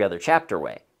every other chapter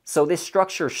way. So this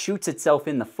structure shoots itself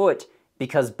in the foot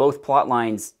because both plot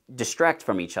lines distract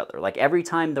from each other. Like, every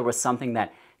time there was something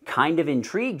that kind of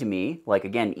intrigued me, like,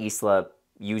 again, Isla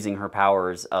using her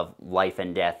powers of life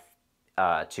and death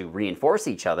to reinforce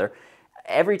each other,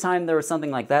 every time there was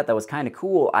something like that that was kind of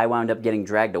cool, I wound up getting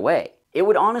dragged away. It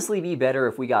would honestly be better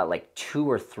if we got like 2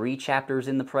 or 3 chapters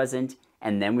in the present,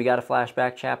 and then we got a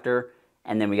flashback chapter,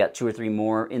 and then we got 2 or 3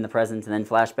 more in the present, and then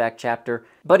flashback chapter.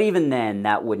 But even then,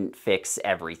 that wouldn't fix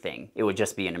everything. It would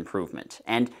just be an improvement.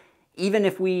 And even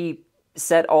if we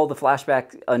set all the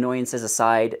flashback annoyances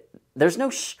aside, there's no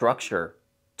structure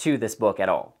to this book at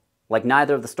all. Like,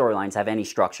 neither of the storylines have any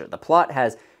structure. The plot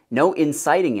has no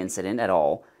inciting incident at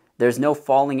all. There's no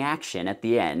falling action at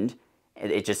the end.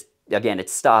 It just, again,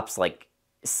 it stops like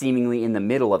seemingly in the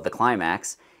middle of the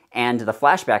climax. And the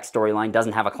flashback storyline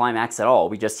doesn't have a climax at all.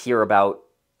 We just hear about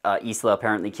Isla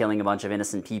apparently killing a bunch of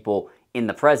innocent people in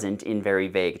the present in very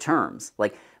vague terms.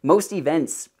 Like, most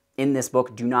events in this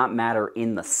book do not matter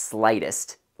in the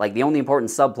slightest. Like, the only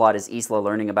important subplot is Isla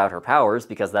learning about her powers,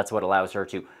 because that's what allows her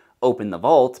to open the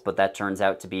vault, but that turns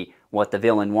out to be what the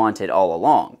villain wanted all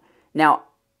along. Now,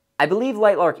 I believe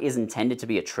Light Lark is intended to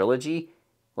be a trilogy.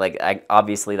 Like,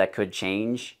 obviously that could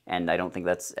change, and I don't think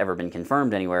that's ever been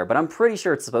confirmed anywhere, but I'm pretty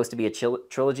sure it's supposed to be a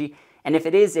trilogy, and if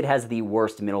it is, it has the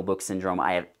worst middle book syndrome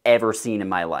I have ever seen in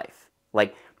my life.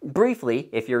 Like, briefly,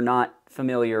 if you're not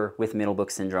familiar with middle book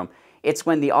syndrome, it's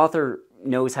when the author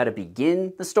knows how to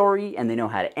begin the story, and they know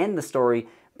how to end the story,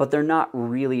 but they're not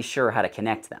really sure how to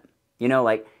connect them. You know,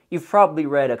 like, you've probably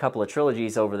read a couple of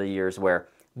trilogies over the years where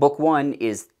Book 1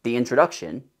 is the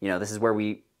introduction. You know, this is where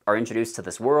we are introduced to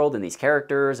this world and these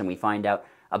characters, and we find out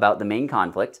about the main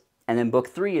conflict. And then Book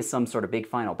 3 is some sort of big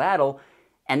final battle,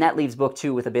 and that leaves Book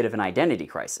 2 with a bit of an identity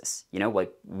crisis. You know,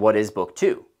 like, what is Book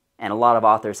 2? And a lot of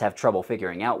authors have trouble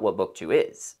figuring out what Book 2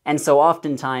 is. And so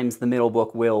oftentimes the middle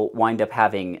book will wind up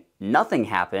having nothing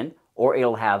happen, or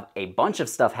it'll have a bunch of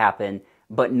stuff happen,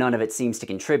 but none of it seems to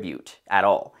contribute at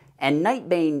all. And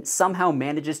Nightbane somehow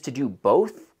manages to do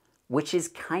both, which is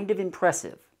kind of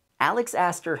impressive. Alex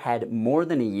Astor had more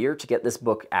than a year to get this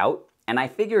book out, and I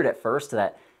figured at first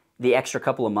that the extra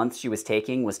couple of months she was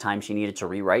taking was time she needed to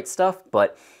rewrite stuff,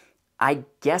 but I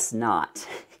guess not.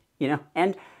 You know?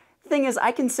 And the thing is,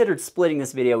 I considered splitting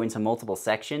this video into multiple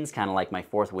sections, kind of like my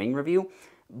Fourth Wing review,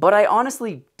 but I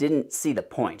honestly didn't see the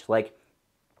point. Like,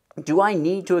 do I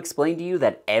need to explain to you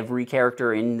that every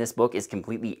character in this book is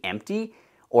completely empty?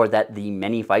 Or that the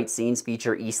many fight scenes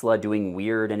feature Isla doing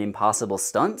weird and impossible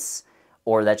stunts?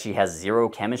 Or that she has zero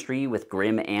chemistry with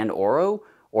Grimm and Oro?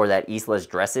 Or that Isla's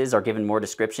dresses are given more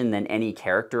description than any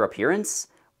character appearance?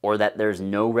 Or that there's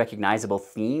no recognizable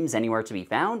themes anywhere to be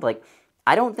found? Like,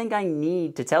 I don't think I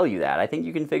need to tell you that. I think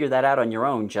you can figure that out on your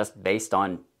own just based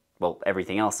on, well,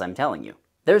 everything else I'm telling you.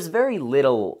 There's very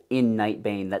little in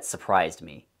Nightbane that surprised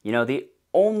me. You know, the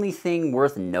only thing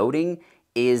worth noting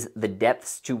is the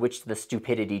depths to which the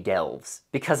stupidity delves.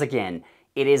 Because again,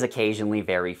 it is occasionally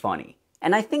very funny.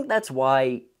 And I think that's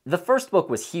why the first book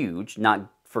was huge, not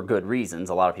for good reasons.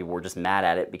 A lot of people were just mad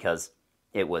at it because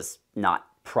it was not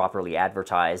properly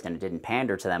advertised and it didn't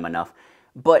pander to them enough.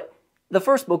 But the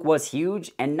first book was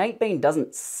huge, and Nightbane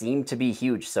doesn't seem to be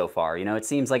huge so far. You know, it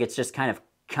seems like it's just kind of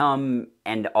come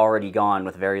and already gone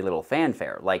with very little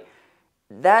fanfare. Like,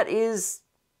 that is,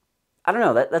 I don't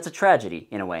know, that's a tragedy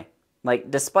in a way.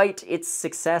 Like, despite its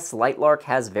success, Light Lark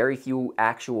has very few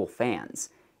actual fans.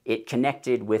 It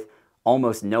connected with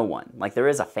almost no one. Like, there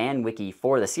is a fan wiki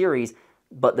for the series,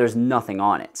 but there's nothing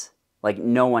on it. Like,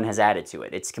 no one has added to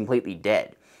it. It's completely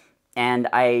dead. And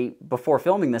I, before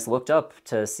filming this, looked up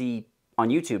to see, on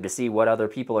YouTube, to see what other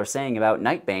people are saying about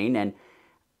Nightbane, and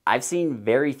I've seen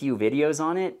very few videos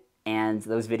on it, and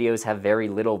those videos have very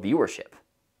little viewership.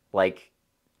 Like,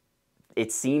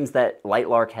 it seems that Light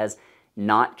Lark has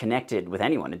not connected with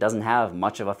anyone. It doesn't have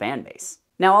much of a fan base.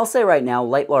 Now, I'll say right now,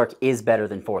 Light Lark is better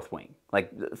than Fourth Wing.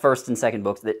 Like, the first and second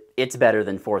books, it's better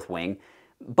than Fourth Wing.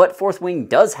 But Fourth Wing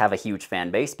does have a huge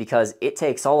fan base because it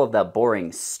takes all of the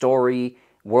boring story,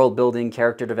 world building,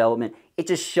 character development. It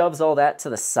just shoves all that to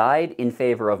the side in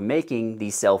favor of making the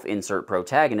self-insert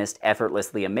protagonist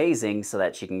effortlessly amazing so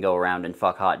that she can go around and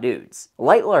fuck hot dudes.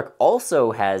 Lark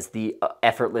also has the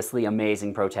effortlessly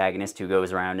amazing protagonist who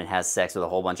goes around and has sex with a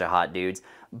whole bunch of hot dudes,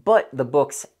 but the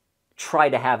books try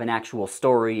to have an actual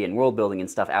story and world building and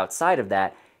stuff outside of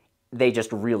that. They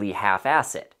just really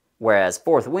half-ass it. Whereas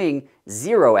Fourth Wing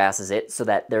zero-asses it so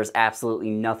that there's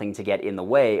absolutely nothing to get in the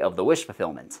way of the wish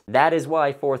fulfillment. That is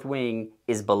why Fourth Wing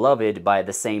is beloved by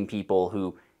the same people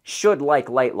who should like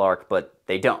Lark, but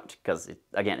they don't, because,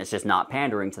 again, it's just not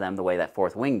pandering to them the way that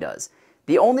Fourth Wing does.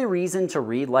 The only reason to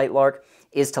read Lark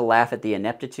is to laugh at the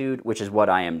ineptitude, which is what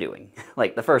I am doing.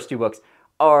 Like, the first two books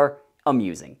are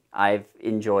amusing. I've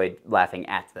enjoyed laughing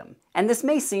at them. And this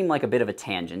may seem like a bit of a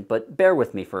tangent, but bear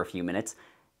with me for a few minutes.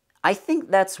 I think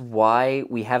that's why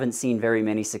we haven't seen very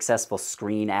many successful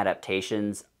screen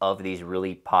adaptations of these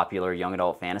really popular young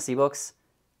adult fantasy books.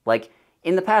 Like,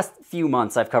 in the past few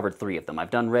months, I've covered 3 of them. I've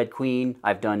done Red Queen,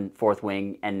 I've done Fourth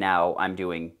Wing, and now I'm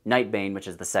doing Nightbane, which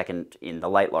is the second in the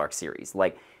Lark series.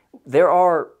 Like,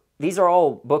 these are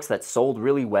all books that sold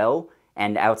really well,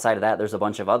 and outside of that, there's a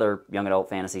bunch of other young adult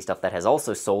fantasy stuff that has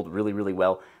also sold really, really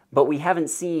well, but we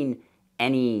haven't seen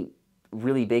any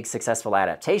really big successful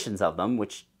adaptations of them,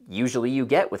 which usually you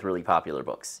get with really popular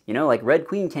books. You know, like Red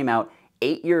Queen came out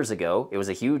 8 years ago. It was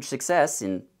a huge success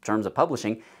in terms of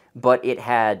publishing, but it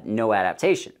had no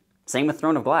adaptation. Same with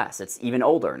Throne of Glass. It's even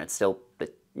older, and it's still,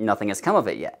 nothing has come of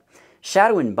it yet.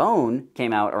 Shadow and Bone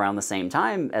came out around the same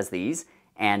time as these,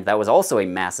 and that was also a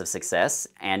massive success,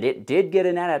 and it did get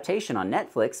an adaptation on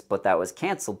Netflix, but that was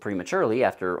canceled prematurely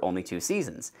after only 2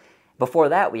 seasons. Before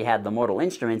that, we had The Mortal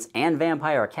Instruments and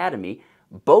Vampire Academy,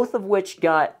 both of which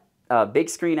got big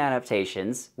screen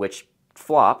adaptations, which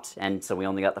flopped, and so we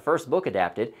only got the first book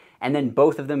adapted, and then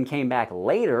both of them came back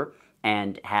later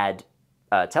and had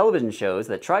television shows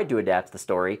that tried to adapt the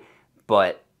story,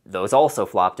 but those also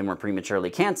flopped and were prematurely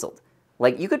canceled.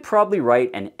 Like, you could probably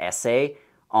write an essay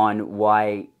on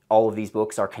why all of these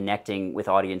books are connecting with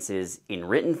audiences in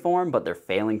written form, but they're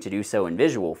failing to do so in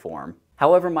visual form.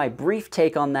 However, my brief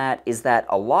take on that is that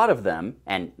a lot of them,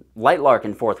 and Lark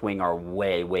and Fourth Wing are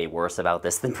way, way worse about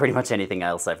this than pretty much anything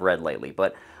else I've read lately,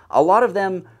 but a lot of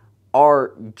them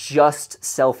are just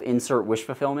self-insert wish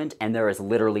fulfillment, and there is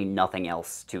literally nothing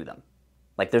else to them.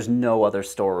 Like, there's no other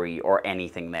story or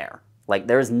anything there. Like,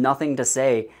 there's nothing to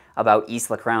say about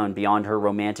Isla Crown beyond her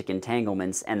romantic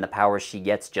entanglements and the powers she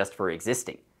gets just for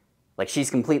existing. Like,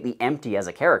 she's completely empty as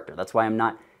a character. That's why I'm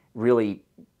not really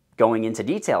going into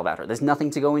detail about her. There's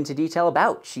nothing to go into detail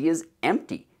about. She is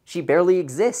empty. She barely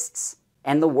exists.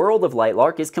 And the world of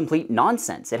Lark is complete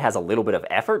nonsense. It has a little bit of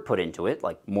effort put into it,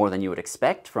 like more than you would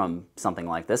expect from something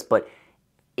like this, but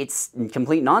it's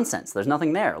complete nonsense. There's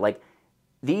nothing there. Like,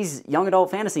 these young adult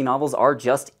fantasy novels are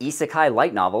just isekai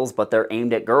light novels, but they're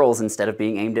aimed at girls instead of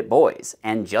being aimed at boys.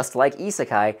 And just like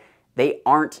isekai, they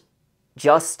aren't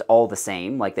just all the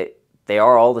same. Like, they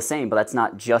are all the same, but that's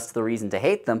not just the reason to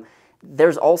hate them.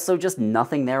 There's also just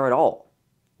nothing there at all.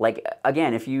 Like,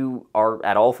 again, if you are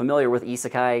at all familiar with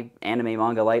isekai, anime,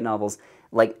 manga, light novels,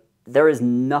 like, there is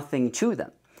nothing to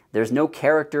them. There's no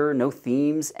character, no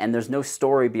themes, and there's no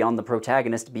story beyond the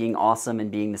protagonist being awesome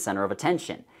and being the center of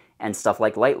attention. And stuff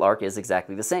like Lark is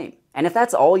exactly the same. And if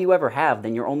that's all you ever have,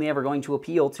 then you're only ever going to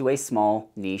appeal to a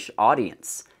small, niche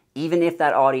audience, even if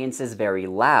that audience is very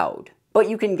loud. But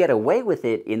you can get away with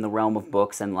it in the realm of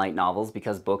books and light novels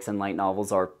because books and light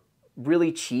novels are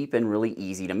really cheap and really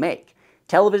easy to make.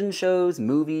 Television shows,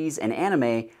 movies, and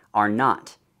anime are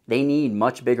not. They need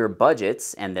much bigger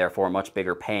budgets, and therefore much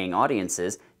bigger paying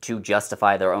audiences, to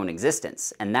justify their own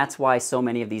existence. And that's why so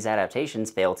many of these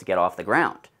adaptations fail to get off the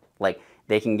ground. Like,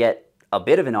 they can get a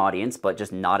bit of an audience, but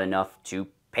just not enough to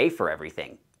pay for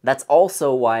everything. That's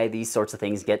also why these sorts of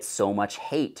things get so much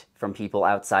hate from people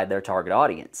outside their target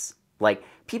audience. Like,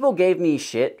 people gave me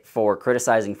shit for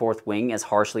criticizing Fourth Wing as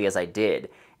harshly as I did,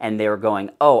 and they were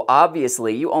going, oh,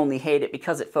 obviously, you only hate it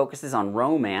because it focuses on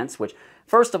romance, which,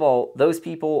 first of all, those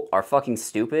people are fucking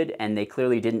stupid, and they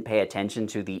clearly didn't pay attention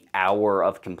to the hour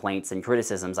of complaints and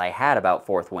criticisms I had about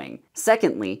Fourth Wing.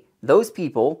 Secondly, those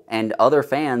people, and other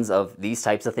fans of these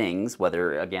types of things,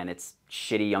 whether, again, it's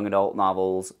shitty young adult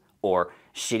novels, or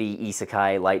shitty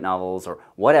isekai light novels, or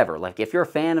whatever, like, if you're a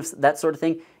fan of that sort of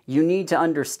thing, you need to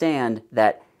understand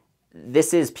that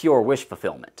this is pure wish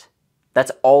fulfillment.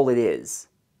 That's all it is.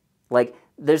 Like,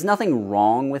 there's nothing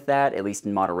wrong with that, at least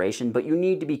in moderation, but you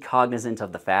need to be cognizant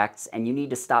of the facts, and you need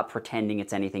to stop pretending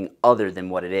it's anything other than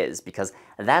what it is, because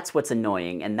that's what's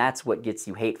annoying, and that's what gets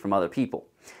you hate from other people.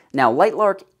 Now,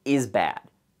 Lark is bad.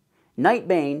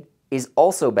 Nightbane is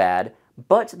also bad,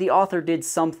 but the author did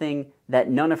something that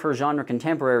none of her genre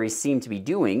contemporaries seem to be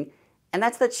doing, and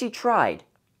that's that she tried.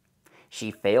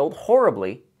 She failed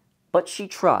horribly, but she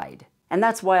tried. And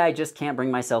that's why I just can't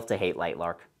bring myself to hate Light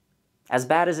Lark. As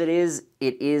bad as it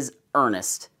is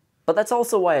earnest. But that's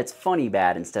also why it's funny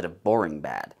bad instead of boring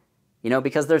bad. You know,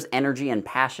 because there's energy and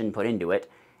passion put into it,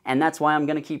 and that's why I'm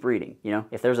going to keep reading. You know,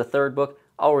 if there's a third book,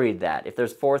 I'll read that. If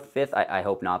there's fourth, fifth, I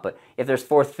hope not, but if there's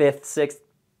fourth, fifth, sixth,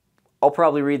 I'll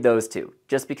probably read those too,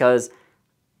 just because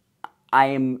I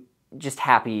am just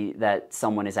happy that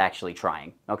someone is actually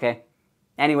trying, okay?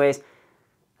 Anyways,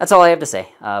 that's all I have to say.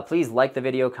 Please like the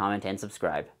video, comment, and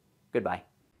subscribe. Goodbye.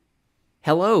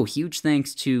 Hello, huge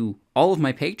thanks to all of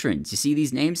my patrons. You see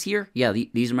these names here? Yeah,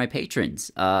 these are my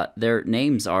patrons. Their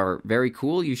names are very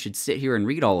cool. You should sit here and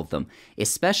read all of them.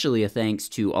 Especially a thanks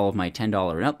to all of my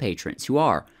 $10 and up patrons, who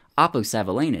are Apo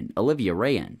Savalainen, Olivia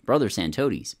Rayan, Brother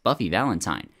Santotis, Buffy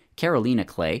Valentine, Carolina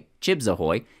Clay, Chibs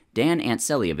Ahoy, Dan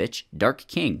Antselievich, Dark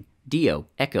King, Dio,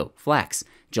 Echo, Flax,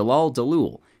 Jalal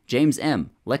Dalul, James M.,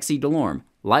 Lexi Delorme,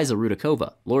 Liza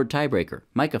Rudakova, Lord Tiebreaker,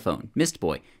 Microphone,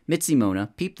 Mistboy, Mitzi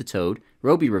Mona, Peep the Toad,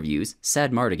 Roby Reviews,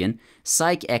 Sad Mardigan,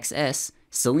 Psych XS,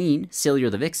 Celine, Cillier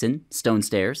the Vixen, Stone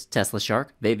Stairs, Tesla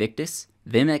Shark, Vevictus,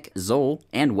 Vimek, Zol,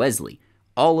 and Wesley.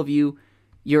 All of you,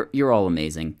 you're all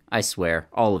amazing. I swear,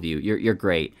 all of you, you're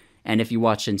great. And if you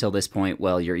watched until this point,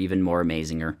 well, you're even more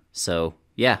amazinger. So,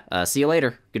 yeah, see you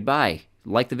later. Goodbye.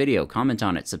 Like the video, comment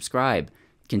on it, subscribe.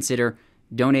 Consider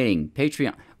donating,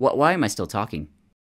 Patreon. Why am I still talking?